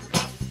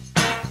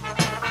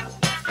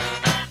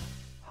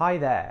Hi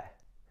there.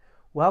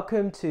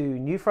 Welcome to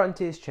New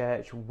Frontiers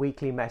Church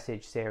weekly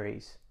message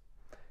series.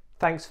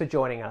 Thanks for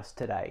joining us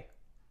today.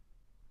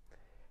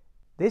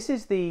 This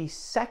is the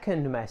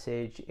second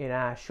message in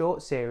our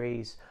short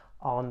series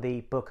on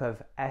the book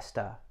of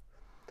Esther.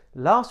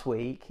 Last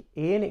week,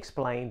 Ian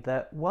explained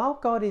that while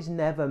God is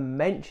never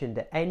mentioned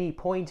at any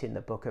point in the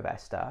book of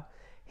Esther,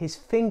 his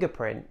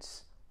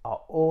fingerprints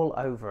are all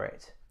over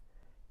it.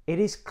 It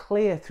is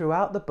clear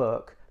throughout the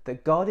book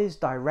that God is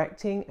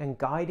directing and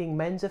guiding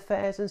men's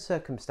affairs and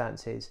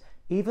circumstances,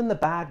 even the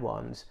bad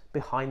ones,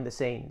 behind the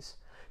scenes,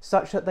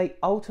 such that they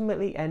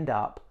ultimately end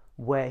up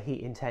where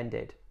he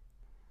intended.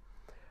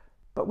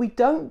 But we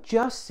don't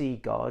just see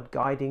God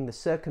guiding the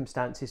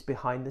circumstances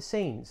behind the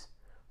scenes.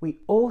 We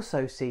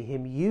also see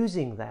him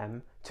using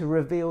them to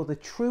reveal the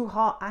true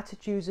heart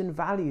attitudes and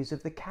values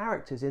of the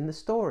characters in the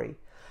story.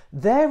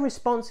 Their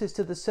responses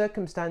to the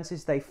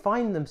circumstances they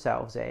find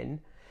themselves in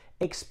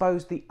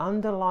expose the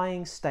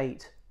underlying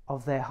state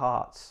of their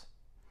hearts.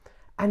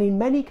 And in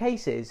many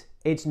cases,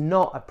 it's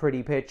not a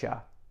pretty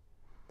picture.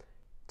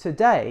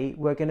 Today,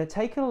 we're going to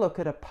take a look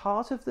at a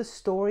part of the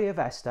story of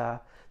Esther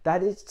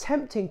that is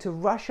tempting to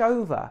rush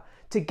over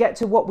to get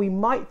to what we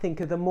might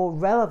think are the more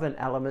relevant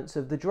elements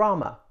of the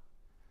drama.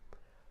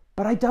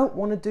 But I don't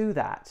want to do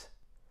that,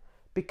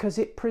 because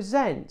it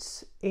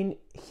presents in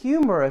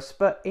humorous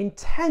but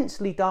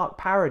intensely dark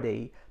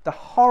parody the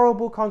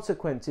horrible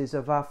consequences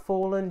of our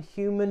fallen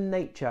human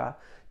nature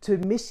to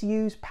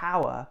misuse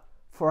power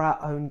for our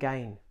own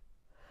gain.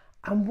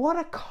 And what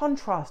a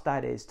contrast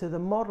that is to the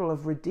model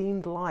of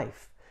redeemed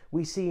life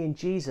we see in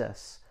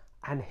Jesus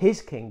and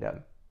his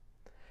kingdom.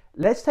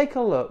 Let's take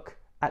a look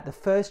at the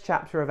first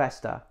chapter of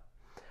Esther.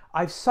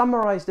 I've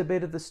summarized a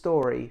bit of the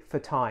story for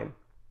time.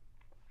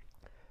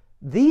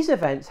 These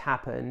events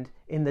happened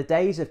in the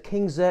days of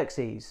King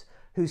Xerxes,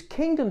 whose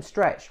kingdom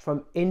stretched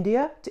from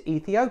India to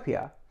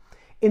Ethiopia.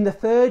 In the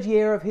third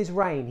year of his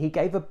reign, he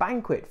gave a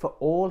banquet for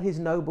all his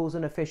nobles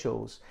and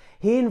officials.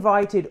 He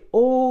invited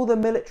all the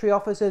military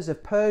officers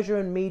of Persia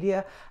and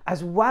Media,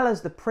 as well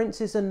as the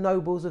princes and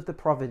nobles of the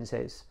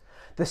provinces.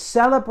 The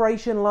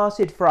celebration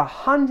lasted for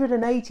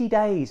 180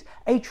 days,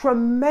 a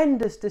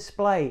tremendous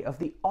display of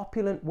the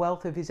opulent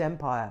wealth of his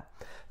empire.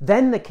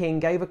 Then the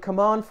king gave a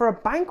command for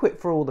a banquet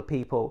for all the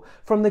people,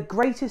 from the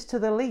greatest to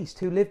the least,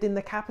 who lived in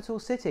the capital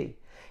city.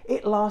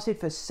 It lasted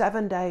for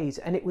 7 days,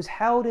 and it was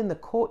held in the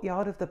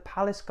courtyard of the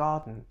palace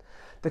garden.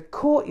 The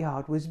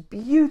courtyard was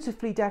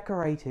beautifully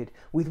decorated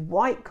with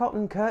white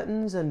cotton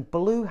curtains and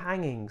blue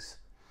hangings.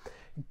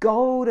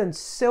 Gold and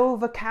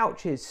silver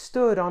couches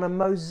stood on a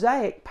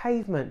mosaic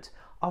pavement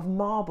of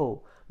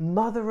marble,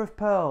 mother of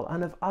pearl,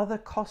 and of other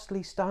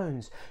costly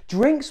stones.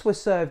 Drinks were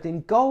served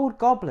in gold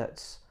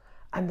goblets,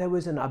 and there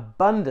was an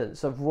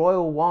abundance of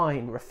royal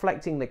wine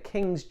reflecting the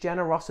king's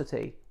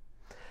generosity.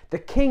 The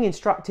king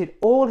instructed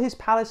all his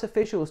palace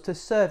officials to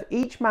serve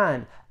each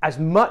man as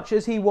much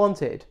as he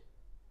wanted.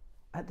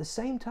 At the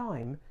same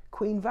time,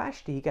 Queen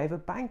Vashti gave a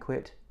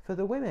banquet for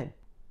the women.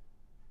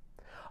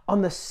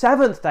 On the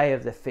 7th day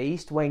of the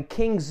feast, when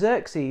King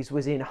Xerxes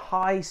was in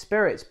high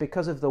spirits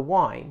because of the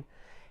wine,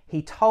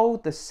 he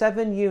told the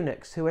 7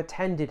 eunuchs who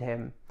attended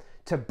him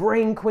to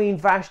bring Queen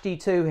Vashti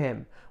to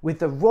him with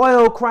the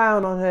royal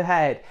crown on her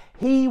head.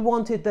 He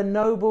wanted the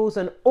nobles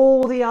and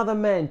all the other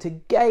men to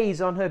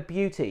gaze on her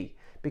beauty,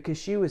 because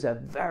she was a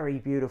very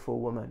beautiful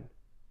woman.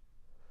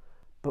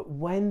 But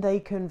when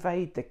they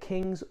conveyed the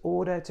king's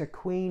order to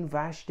Queen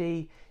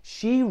Vashti,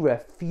 she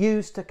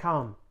refused to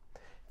come.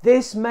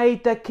 This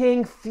made the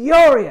king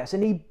furious,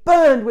 and he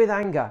burned with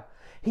anger.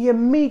 He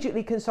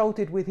immediately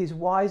consulted with his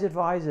wise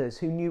advisors,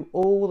 who knew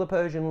all the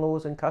Persian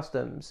laws and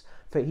customs,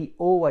 for he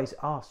always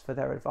asked for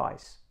their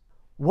advice.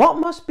 What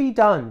must be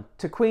done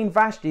to Queen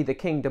Vashti, the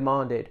king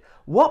demanded.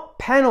 What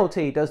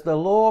penalty does the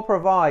law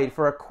provide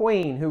for a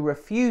queen who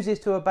refuses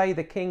to obey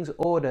the king's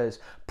orders,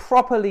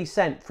 properly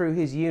sent through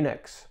his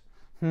eunuchs?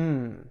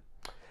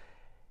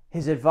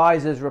 His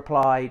advisors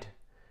replied,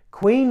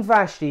 Queen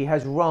Vashti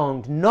has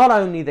wronged not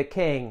only the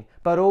king,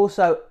 but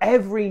also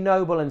every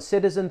noble and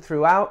citizen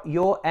throughout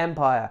your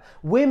empire.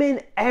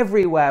 Women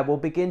everywhere will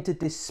begin to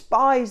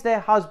despise their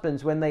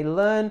husbands when they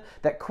learn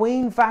that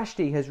Queen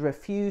Vashti has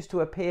refused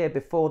to appear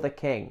before the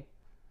king.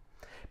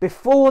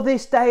 Before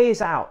this day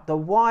is out, the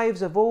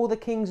wives of all the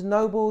king's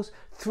nobles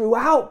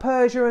throughout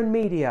Persia and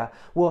Media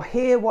will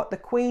hear what the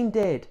queen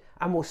did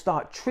and will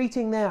start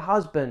treating their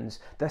husbands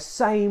the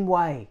same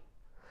way.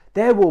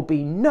 There will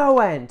be no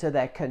end to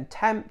their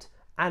contempt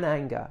and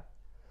anger.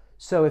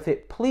 So if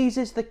it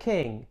pleases the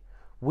king,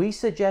 we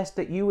suggest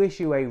that you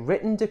issue a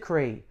written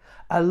decree,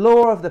 a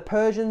law of the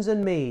Persians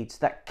and Medes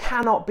that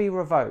cannot be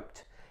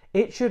revoked.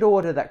 It should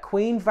order that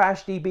Queen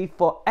Vashti be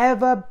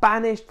forever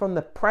banished from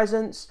the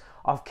presence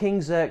of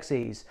King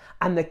Xerxes,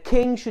 and the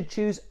king should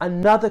choose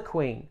another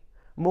queen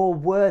more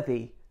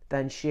worthy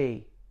than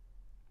she.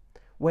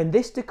 When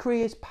this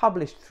decree is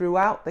published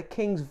throughout the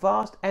king's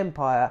vast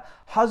empire,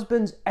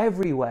 husbands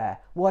everywhere,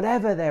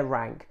 whatever their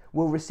rank,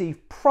 will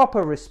receive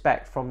proper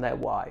respect from their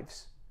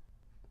wives.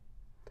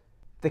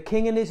 The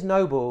king and his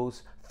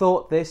nobles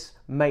thought this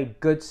made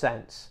good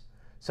sense.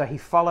 so he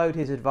followed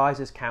his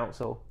advisor's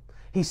counsel.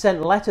 He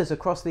sent letters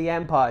across the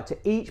empire to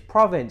each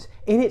province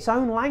in its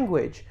own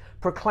language,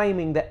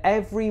 proclaiming that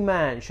every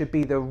man should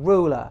be the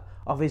ruler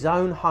of his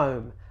own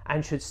home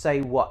and should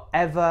say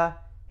whatever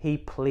he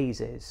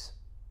pleases.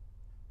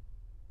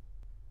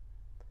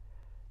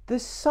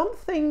 There's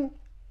something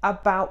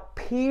about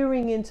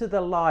peering into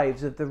the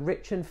lives of the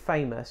rich and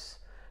famous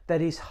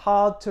that is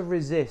hard to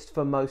resist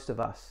for most of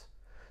us.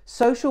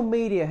 Social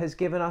media has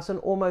given us an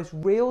almost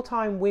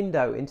real-time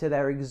window into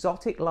their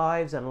exotic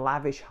lives and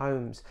lavish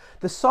homes.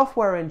 The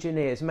software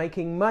engineers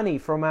making money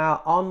from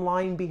our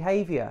online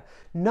behavior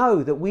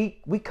know that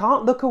we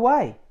can't look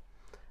away.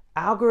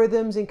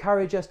 Algorithms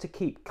encourage us to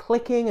keep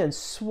clicking and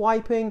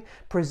swiping,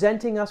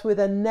 presenting us with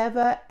a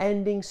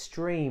never-ending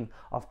stream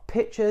of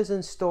pictures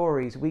and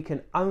stories we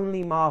can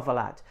only marvel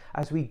at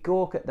as we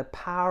gawk at the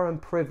power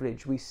and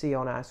privilege we see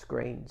on our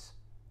screens.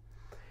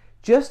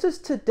 Just as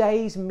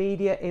today's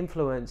media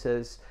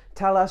influencers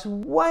tell us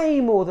way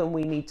more than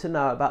we need to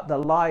know about the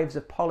lives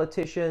of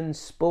politicians,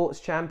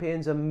 sports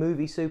champions, and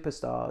movie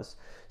superstars,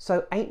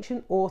 so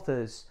ancient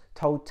authors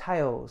told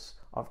tales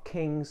of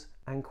kings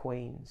and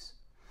queens.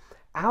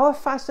 Our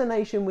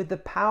fascination with the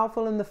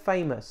powerful and the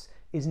famous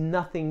is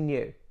nothing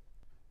new.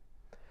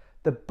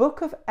 The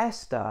book of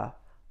Esther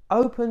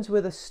opens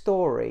with a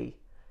story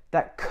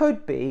that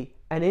could be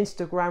an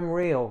Instagram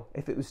reel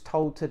if it was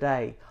told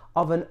today,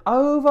 of an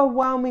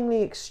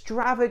overwhelmingly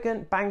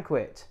extravagant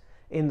banquet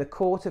in the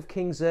court of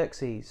King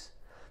Xerxes.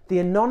 The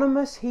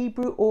anonymous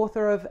Hebrew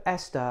author of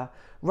Esther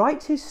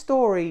writes his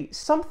story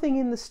something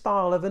in the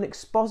style of an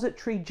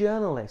expository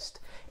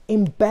journalist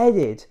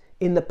embedded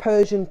in the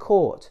Persian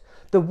court.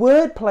 The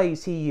word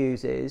plays he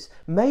uses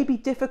may be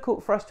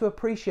difficult for us to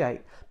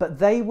appreciate, but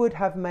they would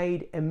have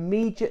made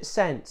immediate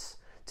sense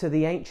to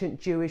the ancient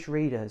Jewish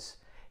readers.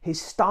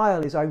 His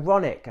style is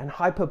ironic and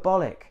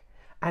hyperbolic,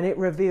 and it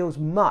reveals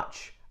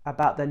much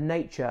about the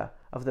nature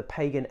of the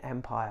pagan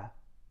empire.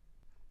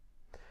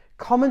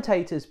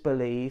 Commentators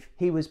believe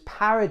he was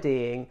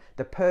parodying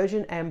the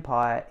Persian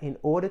Empire in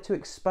order to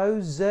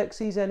expose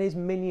Xerxes and his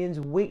minions'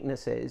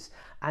 weaknesses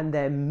and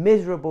their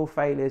miserable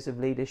failures of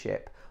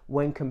leadership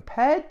when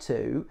compared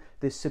to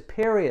the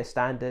superior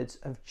standards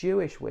of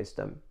Jewish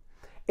wisdom.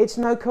 It's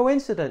no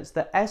coincidence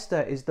that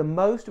Esther is the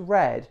most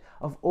read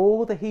of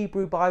all the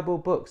Hebrew Bible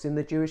books in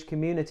the Jewish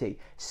community,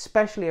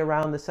 especially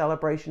around the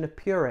celebration of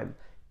Purim,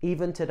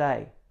 even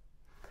today.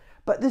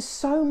 But there's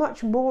so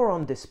much more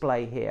on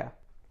display here.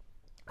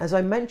 As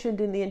I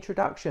mentioned in the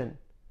introduction,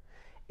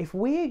 if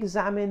we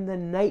examine the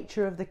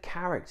nature of the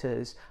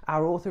characters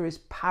our author is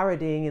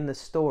parodying in the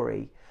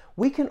story,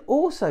 we can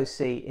also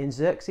see in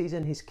Xerxes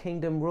and his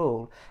kingdom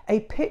rule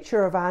a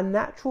picture of our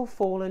natural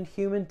fallen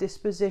human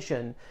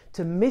disposition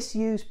to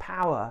misuse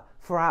power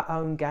for our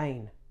own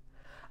gain.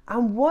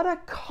 And what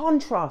a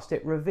contrast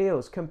it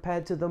reveals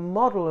compared to the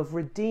model of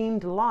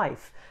redeemed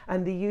life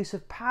and the use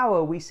of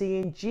power we see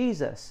in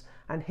Jesus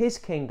and his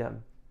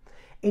kingdom.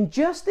 In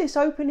just this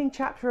opening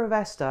chapter of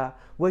Esther,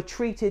 we're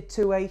treated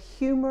to a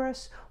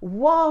humorous,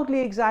 wildly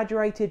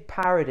exaggerated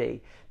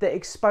parody that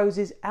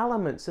exposes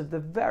elements of the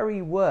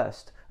very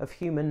worst of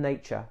human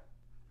nature.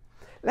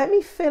 Let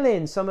me fill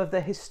in some of the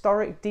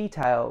historic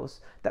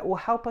details that will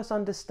help us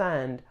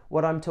understand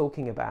what I'm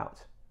talking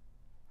about.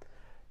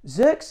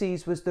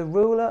 Xerxes was the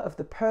ruler of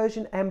the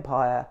Persian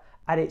Empire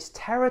at its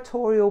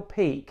territorial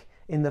peak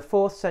in the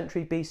 4th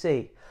century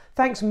BC.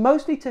 Thanks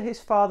mostly to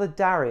his father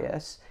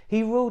Darius,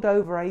 he ruled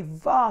over a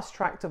vast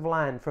tract of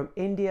land from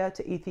India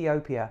to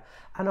Ethiopia,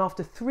 and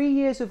after 3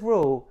 years of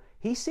rule,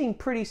 he seemed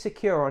pretty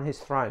secure on his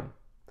throne.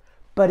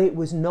 But it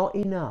was not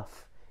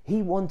enough.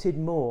 He wanted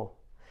more.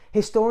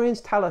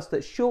 Historians tell us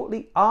that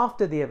shortly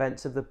after the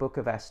events of the Book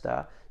of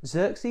Esther,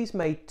 Xerxes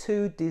made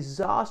 2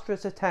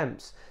 disastrous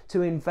attempts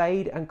to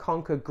invade and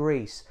conquer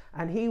Greece,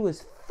 and he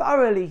was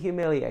thoroughly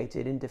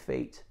humiliated in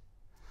defeat.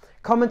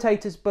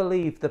 Commentators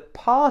believe the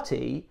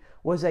party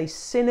was a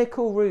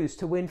cynical ruse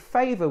to win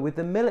favour with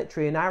the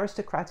military and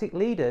aristocratic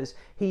leaders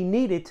he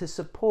needed to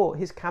support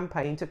his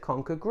campaign to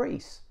conquer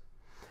Greece.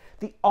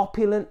 The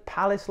opulent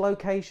palace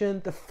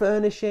location, the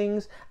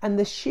furnishings, and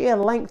the sheer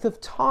length of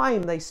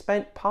time they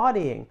spent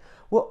partying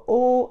were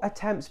all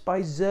attempts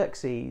by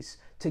Xerxes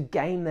to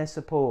gain their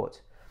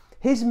support.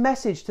 His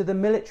message to the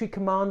military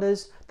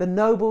commanders, the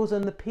nobles,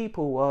 and the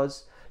people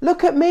was,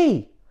 "Look at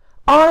me!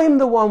 I'm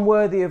the one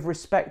worthy of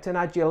respect and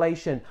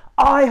adulation.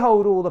 I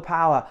hold all the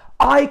power.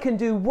 I can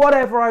do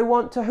whatever I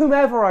want to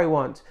whomever I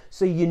want,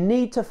 so you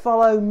need to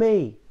follow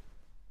me."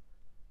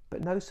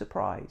 But no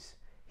surprise,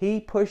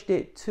 he pushed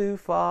it too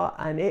far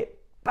and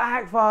it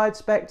backfired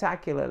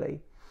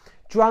spectacularly.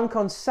 Drunk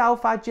on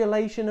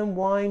self-adulation and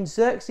wine,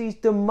 Xerxes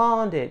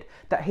demanded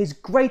that his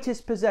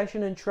greatest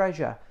possession and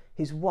treasure,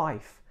 his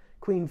wife,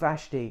 Queen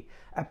Vashti,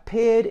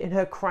 appeared in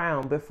her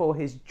crown before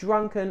his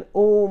drunken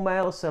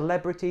all-male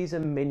celebrities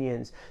and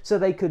minions so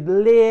they could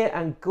leer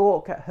and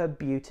gawk at her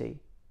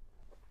beauty.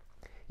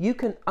 You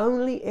can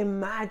only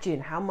imagine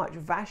how much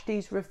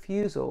Vashti's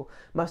refusal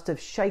must have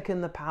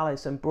shaken the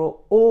palace and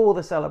brought all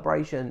the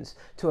celebrations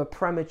to a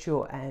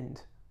premature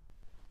end.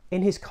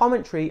 In his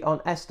commentary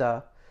on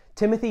Esther,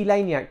 Timothy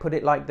Laniak put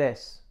it like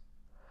this: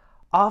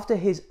 after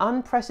his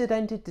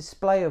unprecedented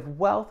display of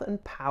wealth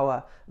and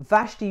power,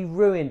 Vashti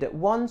ruined at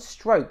one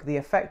stroke the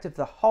effect of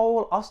the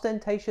whole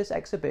ostentatious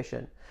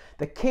exhibition.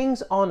 The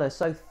king's honour,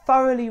 so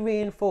thoroughly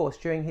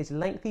reinforced during his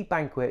lengthy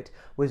banquet,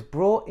 was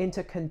brought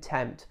into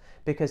contempt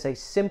because a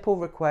simple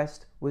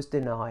request was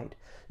denied.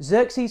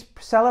 Xerxes'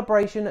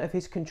 celebration of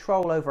his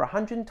control over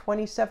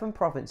 127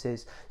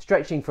 provinces,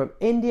 stretching from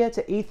India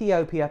to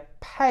Ethiopia,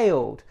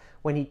 paled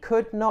when he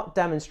could not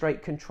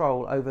demonstrate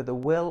control over the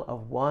will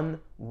of one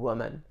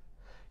woman.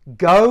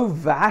 Go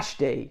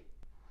Vashti!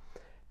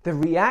 The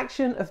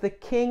reaction of the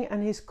king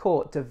and his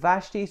court to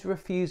Vashti's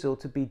refusal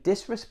to be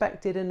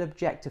disrespected and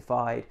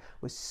objectified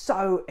was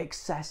so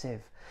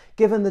excessive.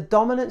 Given the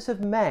dominance of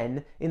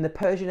men in the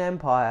Persian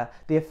Empire,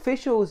 the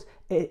officials'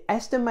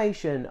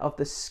 estimation of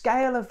the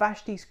scale of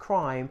Vashti's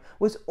crime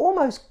was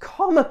almost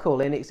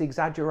comical in its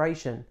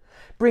exaggeration.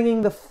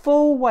 Bringing the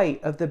full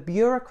weight of the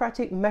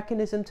bureaucratic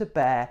mechanism to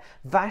bear,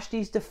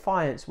 Vashti's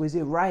defiance was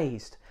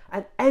erased,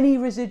 and any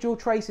residual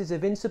traces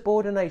of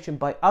insubordination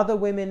by other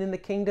women in the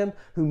kingdom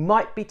who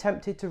might be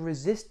tempted to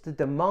resist the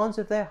demands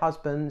of their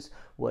husbands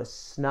was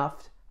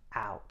snuffed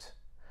out.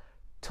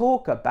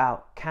 Talk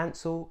about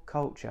cancel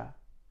culture.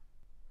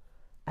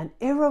 An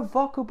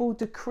irrevocable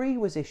decree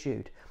was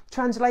issued,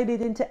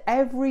 translated into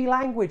every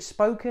language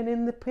spoken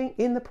in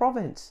the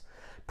province,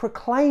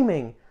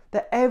 proclaiming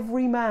that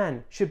every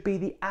man should be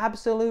the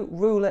absolute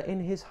ruler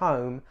in his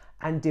home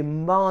and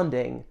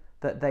demanding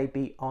that they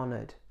be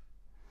honoured.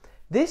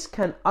 This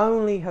can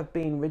only have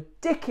been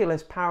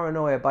ridiculous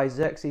paranoia by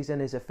Xerxes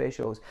and his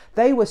officials.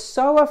 They were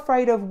so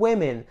afraid of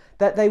women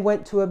that they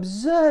went to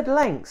absurd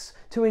lengths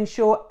to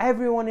ensure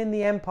everyone in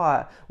the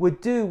empire would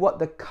do what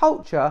the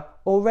culture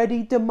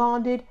already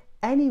demanded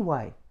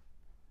anyway.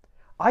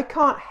 I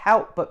can't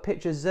help but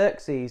picture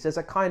Xerxes as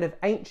a kind of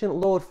ancient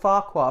Lord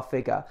Farquhar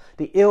figure,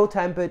 the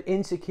ill-tempered,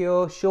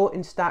 insecure, short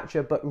in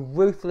stature but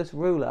ruthless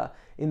ruler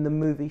in the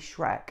movie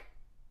Shrek.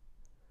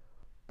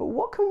 But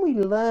what can we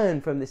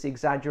learn from this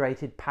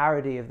exaggerated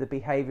parody of the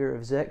behaviour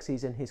of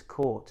Xerxes and his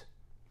court?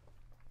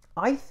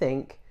 I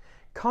think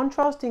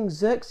contrasting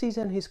Xerxes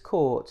and his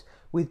court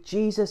with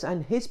Jesus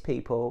and his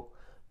people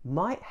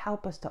might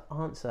help us to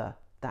answer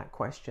that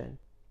question.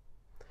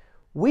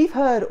 We've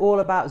heard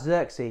all about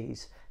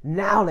Xerxes.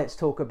 Now let's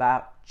talk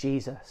about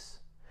Jesus.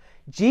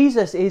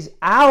 Jesus is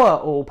our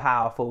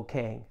all-powerful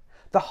king.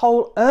 The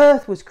whole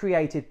earth was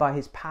created by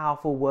his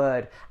powerful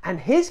word, and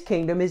his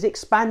kingdom is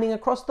expanding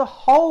across the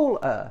whole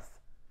earth.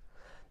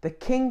 The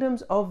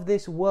kingdoms of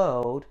this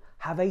world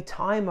have a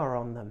timer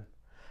on them,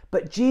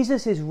 but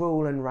Jesus'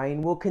 rule and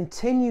reign will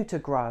continue to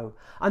grow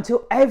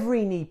until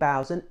every knee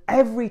bows and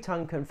every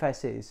tongue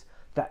confesses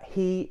that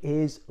he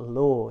is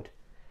Lord.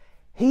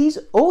 He's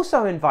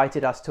also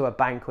invited us to a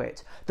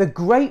banquet, the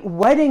great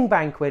wedding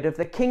banquet of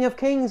the King of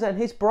Kings and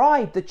his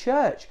bride, the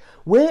church.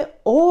 We're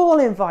all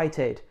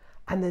invited.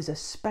 And there's a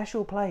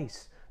special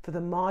place for the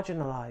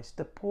marginalised,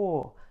 the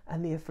poor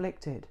and the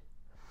afflicted.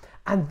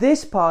 And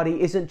this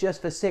party isn't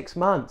just for 6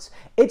 months.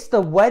 It's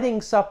the wedding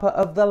supper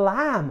of the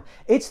Lamb.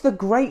 It's the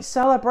great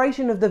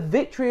celebration of the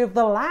victory of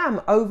the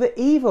Lamb over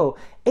evil.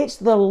 It's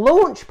the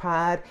launch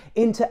pad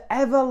into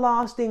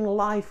everlasting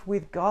life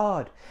with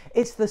God.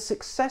 It's the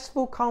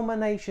successful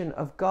culmination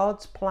of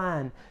God's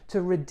plan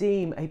to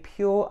redeem a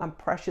pure and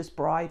precious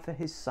bride for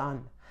his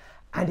Son.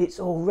 And it's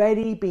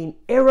already been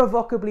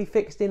irrevocably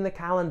fixed in the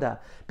calendar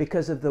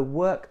because of the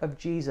work of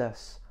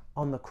Jesus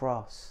on the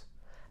cross.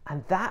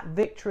 And that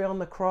victory on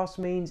the cross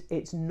means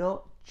it's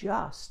not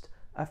just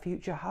a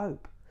future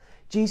hope.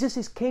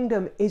 Jesus'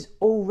 kingdom is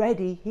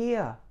already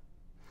here.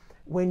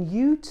 When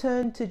you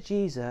turn to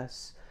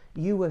Jesus,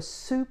 you were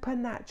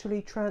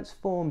supernaturally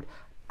transformed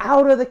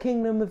out of the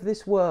kingdom of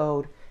this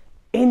world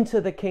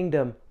into the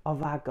kingdom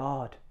of our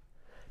God.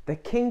 The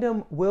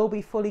kingdom will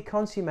be fully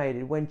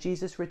consummated when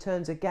Jesus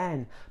returns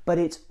again, but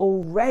it's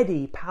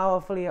already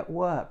powerfully at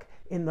work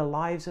in the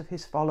lives of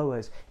his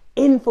followers,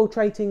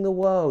 infiltrating the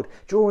world,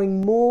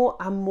 drawing more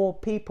and more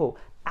people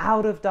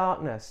out of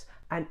darkness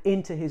and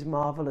into his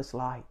marvelous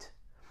light.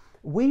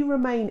 We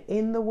remain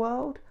in the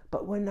world,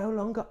 but we're no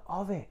longer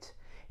of it.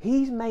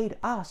 He's made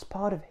us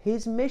part of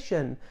his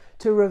mission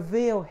to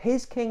reveal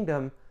his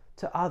kingdom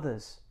to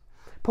others.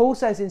 Paul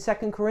says in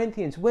 2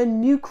 Corinthians, we're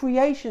new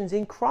creations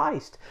in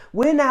Christ.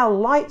 We're now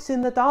lights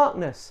in the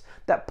darkness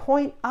that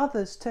point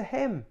others to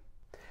him.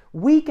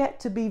 We get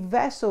to be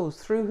vessels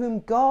through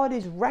whom God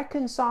is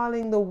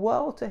reconciling the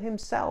world to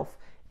himself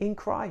in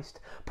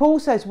Christ. Paul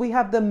says we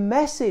have the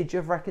message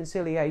of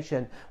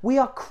reconciliation. We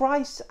are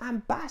Christ's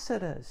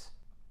ambassadors.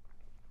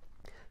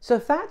 So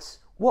if that's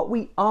what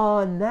we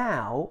are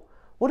now,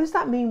 what does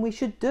that mean we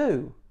should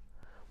do?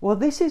 Well,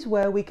 this is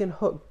where we can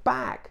hook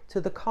back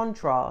to the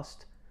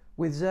contrast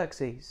with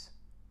Xerxes.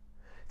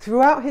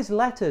 Throughout his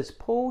letters,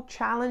 Paul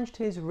challenged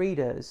his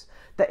readers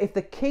that if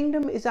the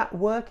kingdom is at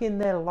work in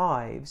their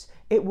lives,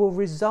 it will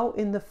result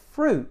in the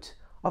fruit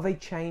of a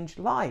changed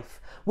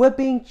life. We're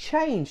being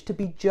changed to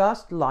be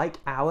just like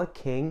our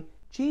King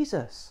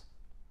Jesus.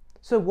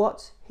 So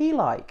what's he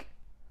like?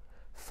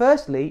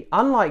 Firstly,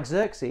 unlike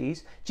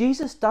Xerxes,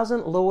 Jesus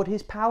doesn't lord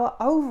his power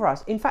over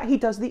us. In fact, he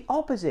does the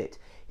opposite.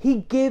 He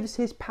gives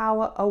his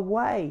power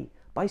away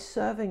by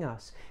serving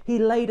us. He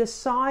laid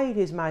aside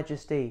his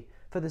majesty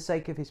for the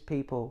sake of his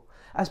people.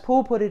 As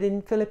Paul put it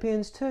in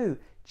Philippians 2,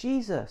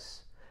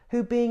 Jesus,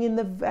 who being in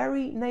the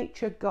very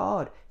nature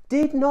God,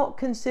 did not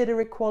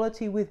consider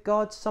equality with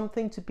God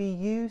something to be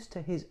used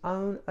to his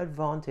own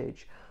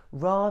advantage.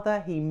 Rather,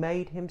 he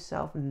made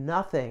himself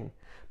nothing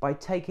by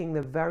taking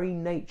the very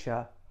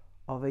nature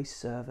of a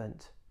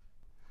servant.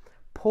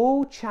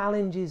 Paul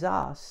challenges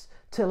us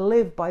to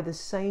live by the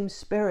same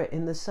Spirit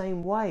in the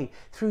same way,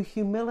 through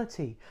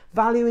humility,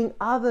 valuing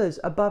others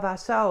above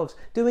ourselves,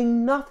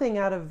 doing nothing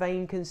out of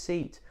vain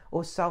conceit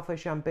or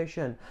selfish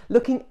ambition,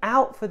 looking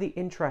out for the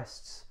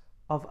interests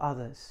of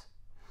others.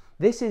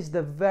 This is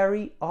the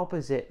very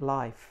opposite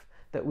life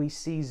that we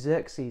see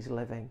Xerxes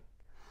living.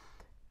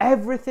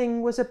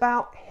 Everything was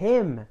about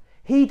him.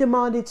 He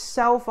demanded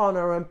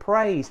self-honor and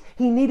praise.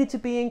 He needed to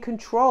be in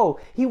control.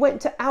 He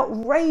went to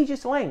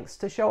outrageous lengths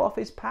to show off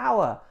his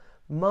power,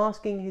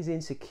 masking his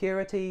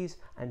insecurities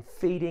and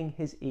feeding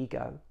his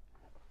ego.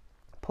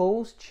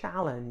 Paul's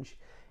challenge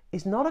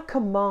is not a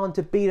command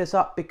to beat us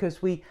up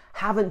because we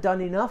haven't done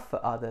enough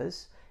for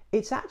others.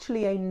 It's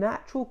actually a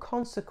natural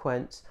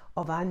consequence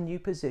of our new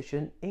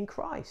position in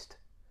Christ.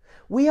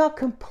 We are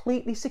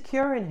completely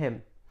secure in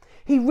him.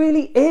 He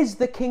really is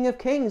the King of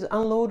Kings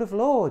and Lord of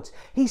Lords.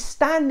 He's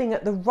standing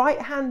at the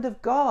right hand of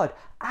God,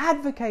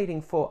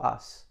 advocating for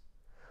us.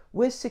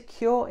 We're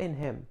secure in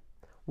him.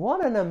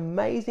 What an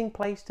amazing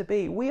place to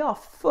be. We are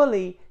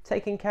fully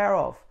taken care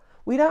of.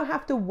 We don't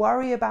have to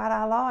worry about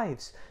our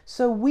lives.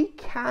 So we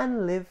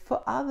can live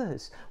for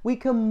others. We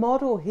can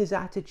model his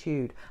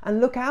attitude and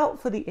look out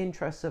for the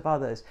interests of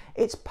others.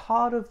 It's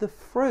part of the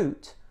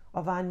fruit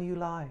of our new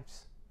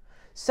lives.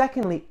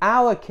 Secondly,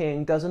 our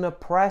King doesn't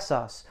oppress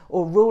us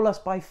or rule us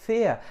by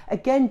fear.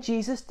 Again,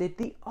 Jesus did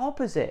the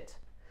opposite.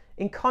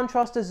 In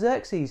contrast to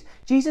Xerxes,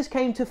 Jesus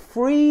came to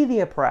free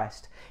the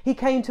oppressed. He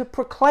came to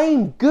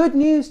proclaim good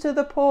news to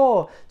the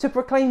poor, to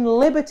proclaim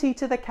liberty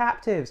to the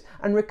captives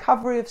and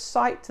recovery of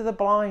sight to the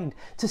blind,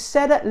 to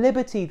set at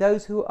liberty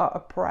those who are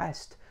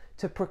oppressed,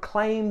 to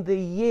proclaim the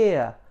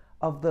year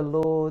of the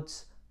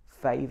Lord's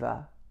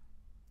favor.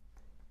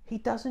 He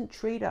doesn't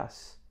treat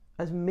us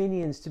as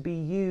minions to be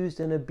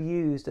used and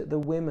abused at the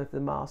whim of the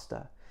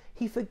master.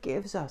 He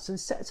forgives us and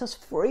sets us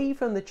free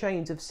from the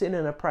chains of sin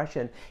and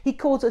oppression. He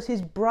calls us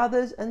his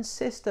brothers and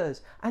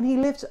sisters, and he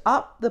lifts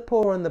up the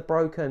poor and the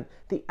broken,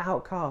 the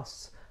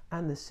outcasts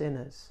and the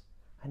sinners.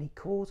 And he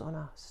calls on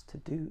us to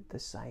do the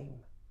same.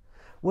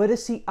 We're to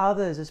see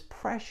others as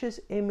precious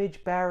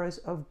image bearers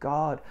of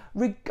God,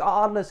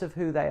 regardless of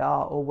who they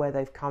are or where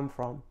they've come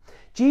from.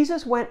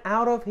 Jesus went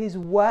out of his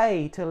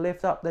way to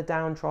lift up the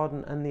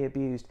downtrodden and the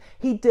abused.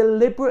 He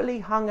deliberately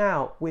hung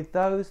out with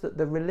those that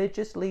the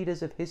religious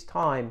leaders of his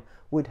time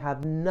would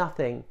have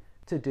nothing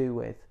to do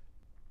with.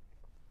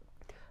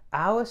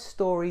 Our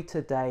story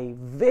today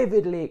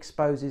vividly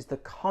exposes the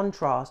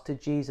contrast to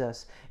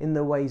Jesus in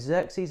the way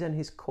Xerxes and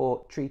his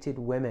court treated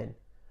women.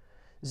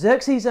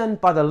 Xerxes,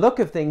 and by the look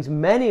of things,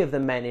 many of the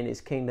men in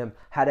his kingdom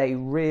had a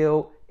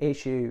real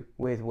issue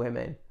with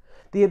women.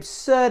 The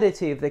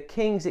absurdity of the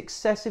king's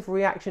excessive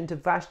reaction to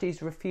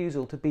Vashti's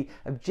refusal to be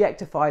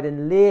objectified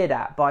and leered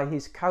at by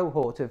his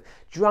cohort of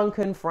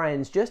drunken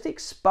friends just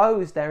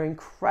exposed their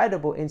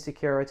incredible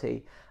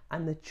insecurity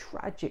and the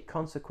tragic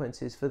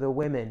consequences for the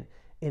women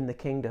in the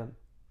kingdom.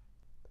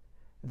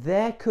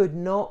 There could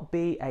not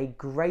be a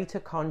greater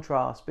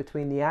contrast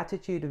between the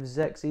attitude of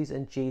Xerxes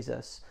and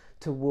Jesus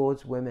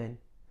towards women.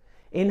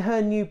 In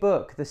her new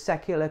book, The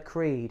Secular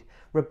Creed,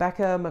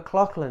 Rebecca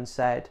McLaughlin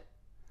said,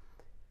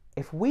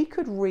 "If we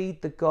could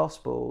read the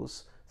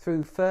Gospels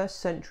through first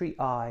century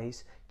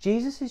eyes,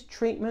 Jesus'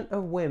 treatment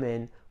of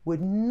women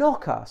would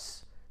knock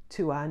us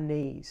to our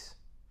knees."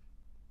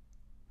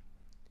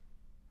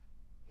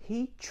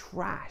 He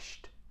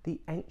trashed the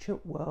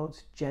ancient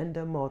world's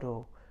gender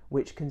model,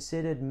 which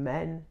considered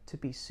men to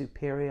be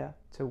superior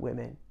to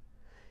women.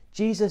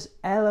 Jesus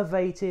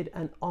elevated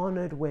and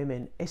honored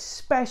women,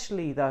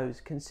 especially those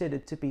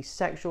considered to be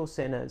sexual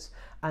sinners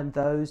and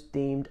those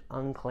deemed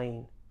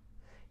unclean.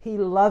 He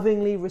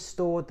lovingly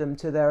restored them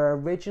to their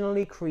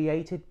originally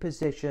created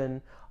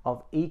position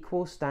of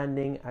equal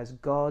standing as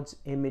God's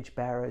image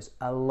bearers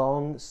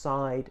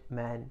alongside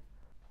men.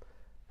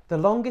 The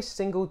longest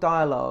single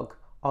dialogue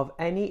of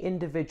any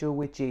individual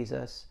with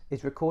Jesus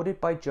is recorded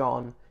by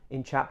John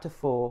in chapter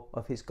 4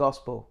 of his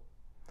Gospel.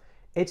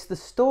 It's the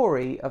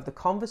story of the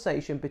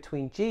conversation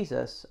between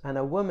Jesus and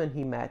a woman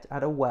he met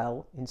at a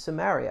well in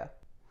Samaria.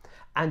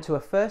 And to a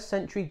first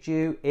century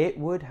Jew, it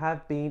would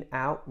have been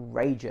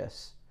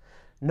outrageous.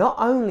 Not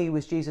only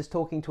was Jesus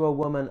talking to a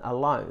woman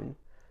alone,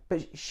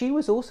 but she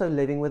was also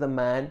living with a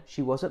man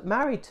she wasn't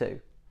married to.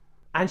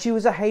 And she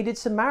was a hated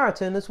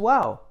Samaritan as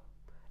well.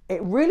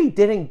 It really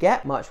didn't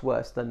get much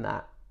worse than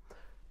that.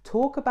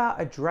 Talk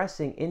about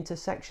addressing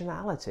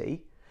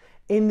intersectionality.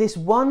 In this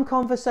one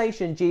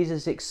conversation,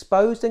 Jesus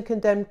exposed and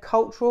condemned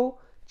cultural,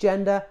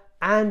 gender,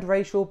 and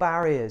racial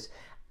barriers.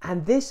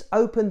 And this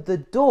opened the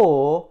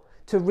door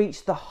to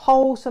reach the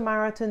whole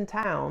Samaritan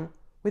town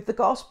with the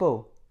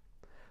gospel.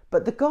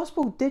 But the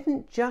gospel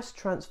didn't just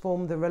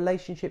transform the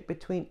relationship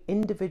between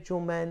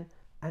individual men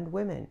and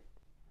women.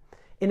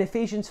 In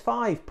Ephesians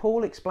 5,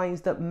 Paul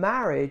explains that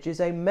marriage is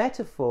a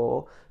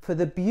metaphor for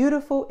the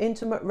beautiful,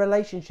 intimate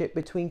relationship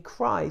between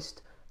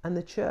Christ and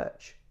the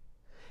church.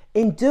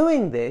 In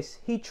doing this,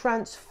 he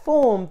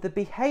transformed the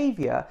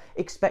behavior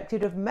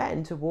expected of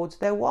men towards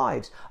their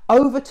wives,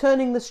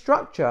 overturning the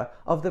structure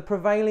of the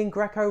prevailing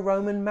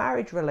Greco-Roman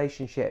marriage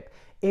relationship,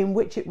 in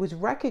which it was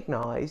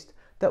recognized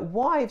that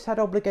wives had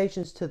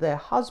obligations to their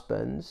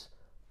husbands,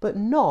 but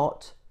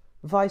not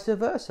vice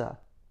versa.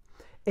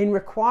 In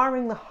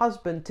requiring the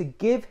husband to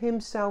give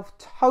himself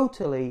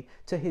totally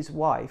to his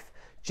wife,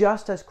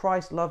 just as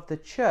Christ loved the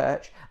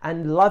church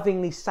and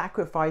lovingly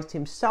sacrificed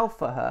himself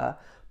for her,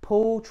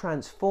 Paul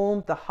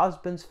transformed the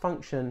husband's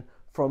function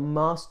from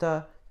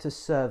master to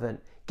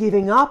servant,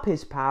 giving up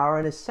his power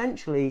and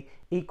essentially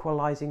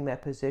equalizing their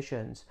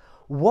positions.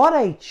 What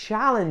a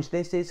challenge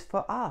this is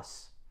for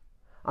us.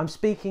 I'm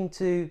speaking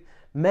to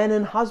men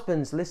and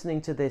husbands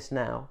listening to this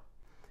now.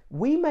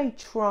 We may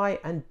try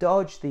and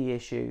dodge the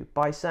issue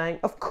by saying,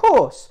 of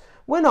course,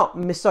 we're not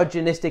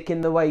misogynistic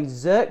in the way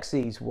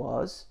Xerxes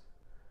was.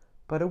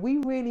 But are we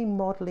really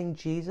modeling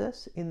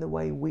Jesus in the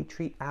way we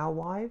treat our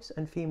wives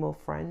and female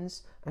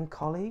friends and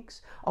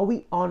colleagues? Are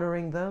we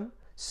honoring them,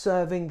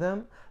 serving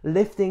them,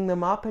 lifting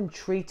them up and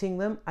treating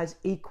them as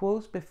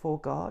equals before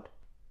God?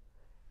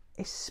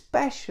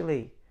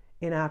 Especially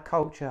in our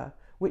culture,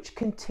 which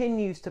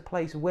continues to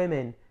place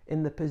women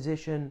in the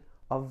position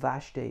of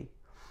Vashti.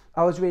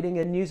 I was reading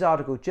a news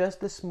article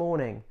just this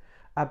morning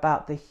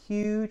about the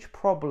huge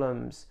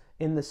problems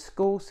in the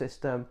school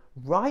system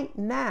right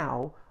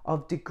now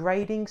of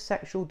degrading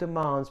sexual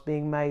demands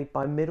being made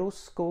by middle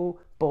school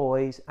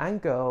boys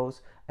and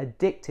girls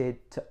addicted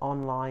to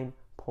online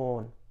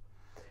porn.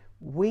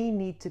 We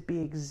need to be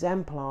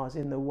exemplars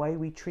in the way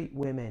we treat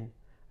women,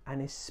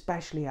 and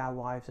especially our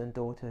wives and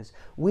daughters.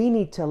 We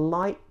need to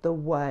light the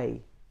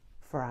way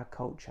for our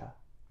culture.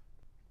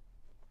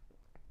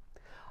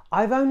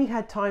 I've only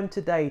had time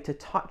today to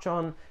touch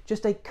on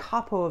just a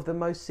couple of the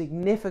most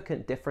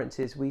significant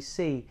differences we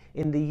see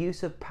in the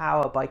use of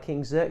power by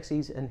King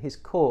Xerxes and his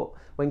court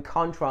when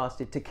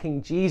contrasted to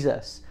King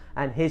Jesus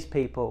and his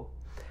people.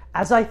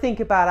 As I think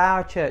about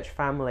our church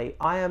family,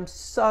 I am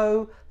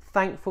so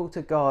thankful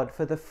to God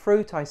for the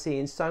fruit I see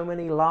in so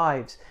many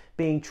lives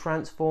being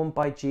transformed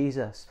by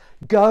Jesus.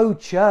 Go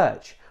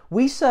church!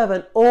 We serve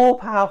an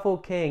all-powerful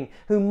King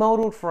who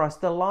modeled for us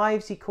the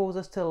lives he calls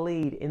us to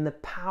lead in the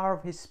power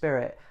of his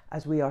Spirit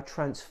as we are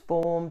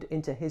transformed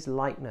into his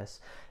likeness.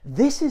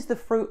 This is the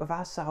fruit of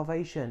our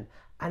salvation,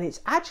 and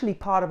it's actually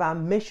part of our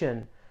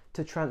mission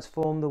to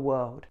transform the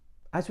world.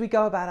 As we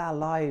go about our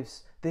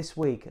lives this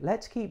week,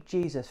 let's keep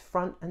Jesus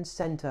front and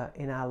center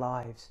in our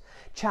lives,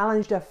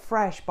 challenged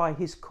afresh by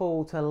his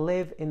call to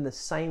live in the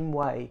same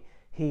way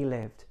he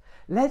lived.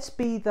 Let's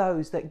be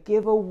those that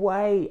give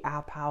away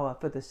our power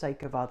for the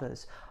sake of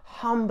others,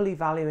 humbly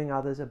valuing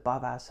others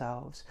above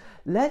ourselves.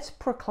 Let's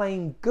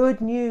proclaim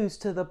good news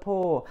to the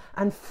poor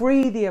and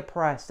free the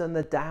oppressed and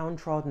the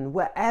downtrodden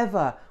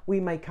wherever we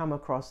may come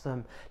across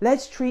them.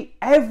 Let's treat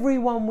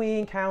everyone we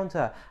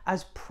encounter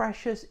as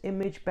precious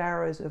image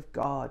bearers of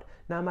God,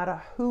 no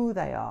matter who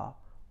they are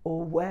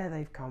or where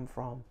they've come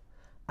from.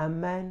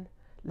 And men,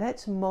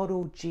 let's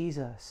model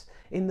Jesus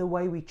in the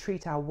way we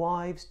treat our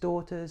wives,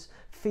 daughters,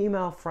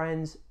 female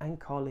friends and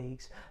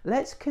colleagues.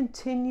 Let's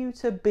continue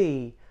to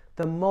be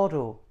the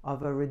model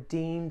of a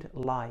redeemed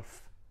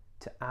life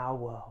to our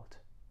world.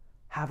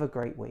 Have a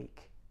great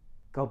week.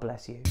 God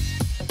bless you.